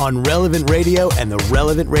on Relevant Radio and the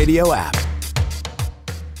Relevant Radio app.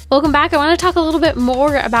 Welcome back. I want to talk a little bit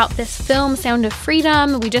more about this film, Sound of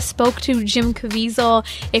Freedom. We just spoke to Jim Caviezel.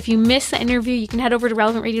 If you missed the interview, you can head over to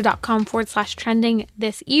relevantradio.com/trending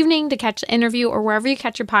this evening to catch the interview or wherever you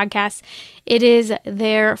catch your podcasts. It is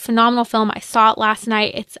their phenomenal film. I saw it last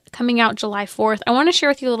night. It's coming out July 4th. I want to share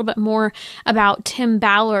with you a little bit more about Tim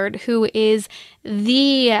Ballard, who is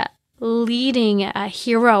the leading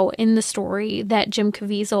hero in the story that Jim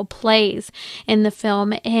Caviezel plays in the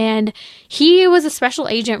film. And he was a special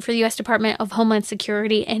agent for the U.S. Department of Homeland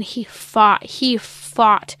Security, and he fought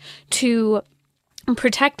to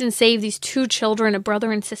protect and save these two children, a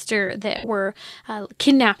brother and sister, that were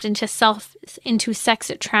kidnapped into sex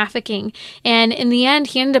trafficking. And in the end,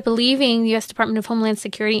 he ended up leaving the U.S. Department of Homeland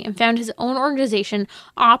Security and found his own organization,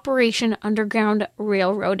 Operation Underground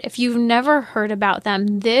Railroad. If you've never heard about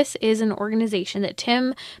them, this is an organization that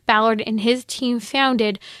Tim Ballard and his team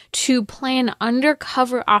founded to plan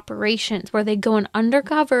undercover operations where they go in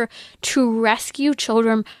undercover to rescue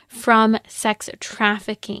children from sex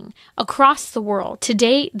trafficking across the world. To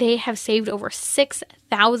date, they have saved over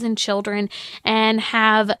 6,000 children and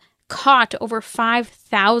have caught over 5,000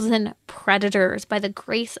 5,000 predators by the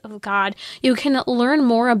grace of God. You can learn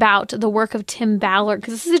more about the work of Tim Ballard,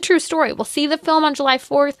 because this is a true story. We'll see the film on July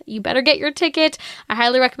 4th. You better get your ticket. I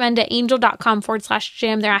highly recommend it.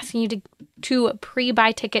 angel.com/Jim. They're asking you to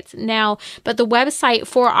pre-buy tickets now. But the website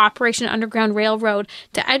for Operation Underground Railroad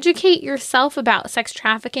to educate yourself about sex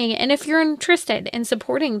trafficking, and if you're interested in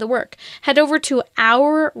supporting the work, head over to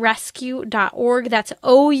ourrescue.org. That's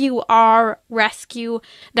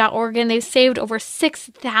OURrescue.org. And they've saved over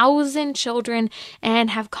 6,000 children and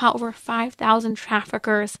have caught over 5,000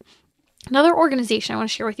 traffickers. Another organization I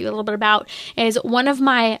want to share with you a little bit about is one of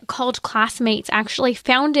my college classmates actually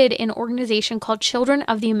founded an organization called Children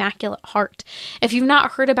of the Immaculate Heart. If you've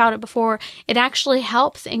not heard about it before, it actually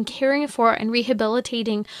helps in caring for and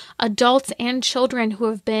rehabilitating adults and children who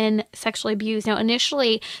have been sexually abused. Now,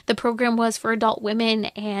 initially, the program was for adult women,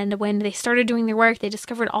 and when they started doing their work, they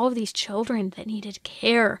discovered all of these children that needed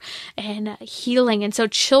care and healing. And so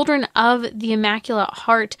Children of the Immaculate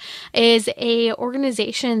Heart is a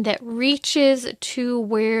organization that reaches to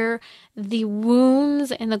where the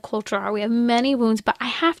wounds in the culture are. We have many wounds, but I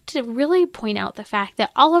have to really point out the fact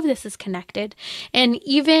that all of this is connected. And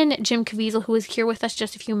even Jim Caviezel, who was here with us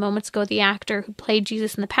just a few moments ago, the actor who played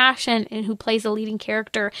Jesus in The Passion and who plays a leading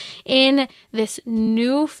character in this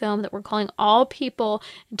new film that we're calling All People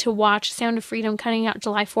to Watch, Sound of Freedom, coming out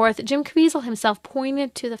July 4th, Jim Caviezel himself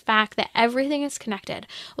pointed to the fact that everything is connected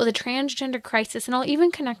with a transgender crisis, and I'll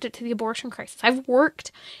even connect it to the abortion crisis. I've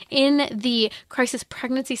worked in the crisis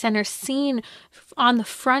pregnancy center, seen on the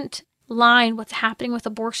front line what's happening with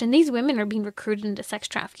abortion. These women are being recruited into sex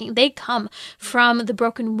trafficking. They come from the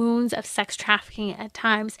broken wounds of sex trafficking at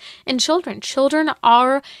times. And children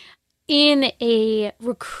are in a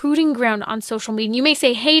recruiting ground on social media. You may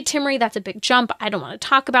say, hey, Timmery, that's a big jump. I don't want to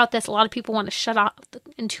talk about this. A lot of people want to shut off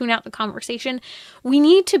and tune out the conversation. We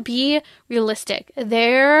need to be realistic.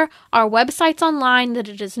 There are websites online that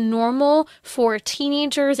it is normal for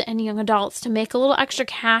teenagers and young adults to make a little extra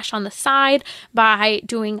cash on the side by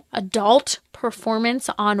doing adult performance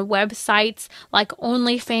on websites like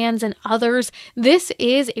OnlyFans and others. This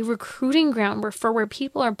is a recruiting ground where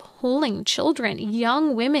people are pulling children,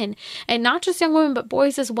 young women, and not just young women, but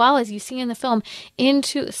boys as well, as you see in the film,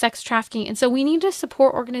 into sex trafficking. And so we need to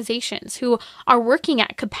support organizations who are working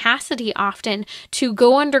at capacity often to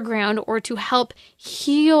go underground or to help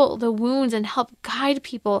heal the wounds and help guide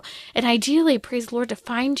people. And ideally, praise the Lord, to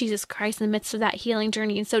find Jesus Christ in the midst of that healing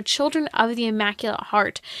journey. And so Children of the Immaculate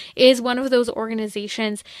Heart is one of those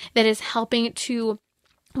organizations that is helping to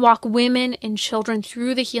walk women and children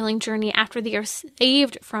through the healing journey after they are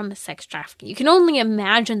saved from sex trafficking. You can only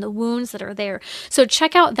imagine the wounds that are there. So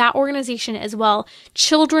check out that organization as well,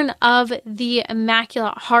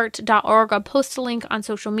 childrenoftheimmaculateheart.org. I'll post a link on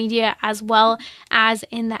social media as well as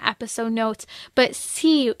in the episode notes. But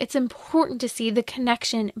it's important to see the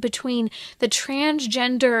connection between the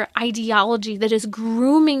transgender ideology that is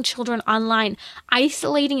grooming children online,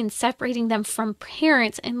 isolating and separating them from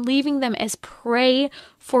parents and leaving them as prey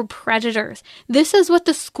for predators. This is what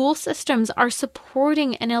the school systems are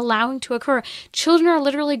supporting and allowing to occur. Children are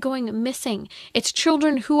literally going missing. It's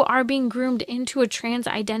children who are being groomed into a trans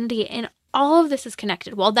identity, and all of this is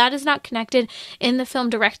connected. While that is not connected in the film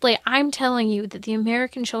directly, I'm telling you that the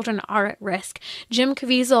American children are at risk. Jim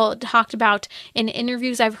Caviezel talked about in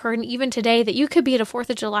interviews I've heard, and even today, that you could be at a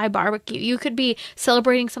 4th of July barbecue. You could be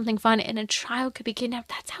celebrating something fun and a child could be kidnapped.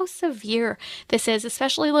 That's how severe this is,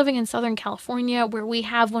 especially living in Southern California, where we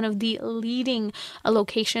have one of the leading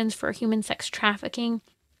locations for human sex trafficking.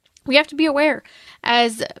 We have to be aware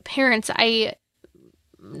as parents. I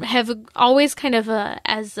have always kind of,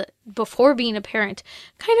 as before being a parent,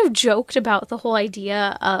 kind of joked about the whole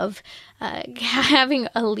idea of having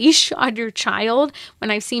a leash on your child.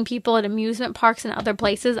 When I've seen people at amusement parks and other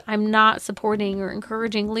places, I'm not supporting or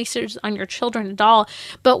encouraging leashes on your children at all.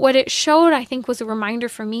 But what it showed, I think, was a reminder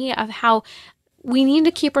for me of how we need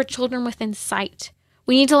to keep our children within sight.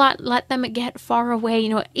 We need to let them get far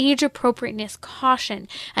away, age appropriateness, caution.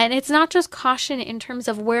 And it's not just caution in terms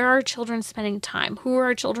of where are children spending time, who are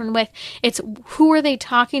our children with, it's who are they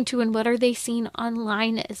talking to and what are they seeing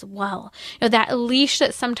online as well. That leash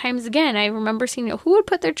that sometimes, again, I remember seeing, who would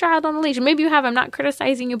put their child on a leash? Maybe you have, I'm not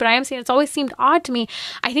criticizing you, but I am saying it's always seemed odd to me.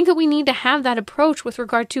 I think that we need to have that approach with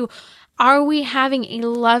regard to, are we having a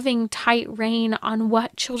loving, tight rein on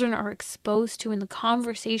what children are exposed to in the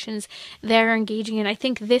conversations they're engaging in? I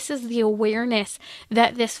think this is the awareness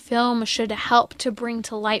that this film should help to bring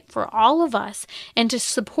to light for all of us and to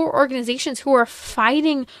support organizations who are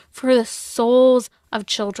fighting for the souls of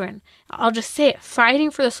children. I'll just say it,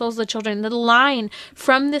 fighting for the souls of the children. The line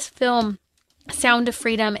from this film Sound of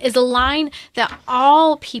Freedom is a line that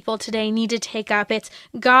all people today need to take up. It's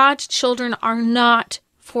God's children are not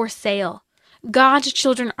for sale. God's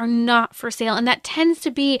children are not for sale. And that tends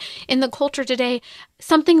to be in the culture today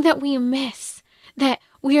something that we miss, that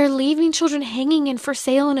we are leaving children hanging and for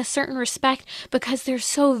sale in a certain respect because they're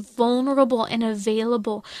so vulnerable and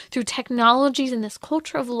available through technologies and this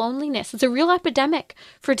culture of loneliness. It's a real epidemic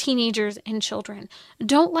for teenagers and children.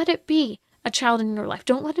 Don't let it be a child in your life.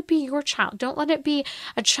 Don't let it be your child. Don't let it be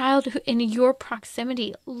a child in your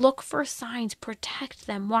proximity. Look for signs, protect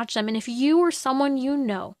them, watch them. And if you or someone you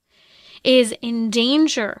know is in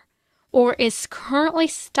danger or is currently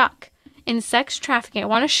stuck in sex trafficking, I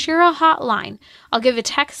want to share a hotline. I'll give a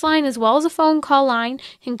text line as well as a phone call line.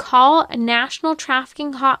 You can call a national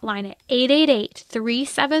trafficking hotline at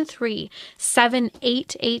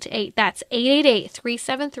 888-373-7888. That's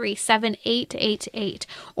 888-373-7888.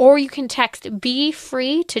 Or you can text Be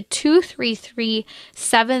Free to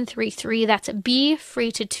 233-733. That's Be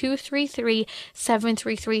Free to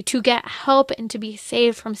 233-733 to get help and to be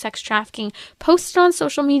saved from sex trafficking. Post it on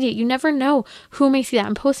social media. You never know who may see that.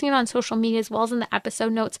 I'm posting it on social media as well as in the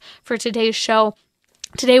episode notes for today's show.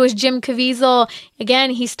 Today was Jim Caviezel. Again,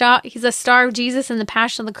 he's a star of Jesus in The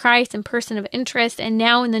Passion of the Christ and Person of Interest, and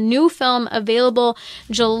now in the new film available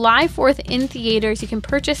July 4th in theaters. You can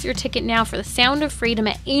purchase your ticket now for The Sound of Freedom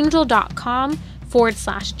at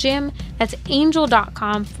angel.com/Jim. That's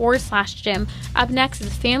angel.com/Jim. Up next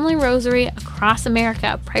is Family Rosary Across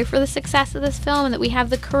America. Pray for the success of this film and that we have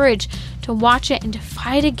the courage to watch it and to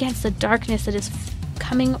fight against the darkness that is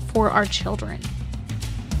coming for our children.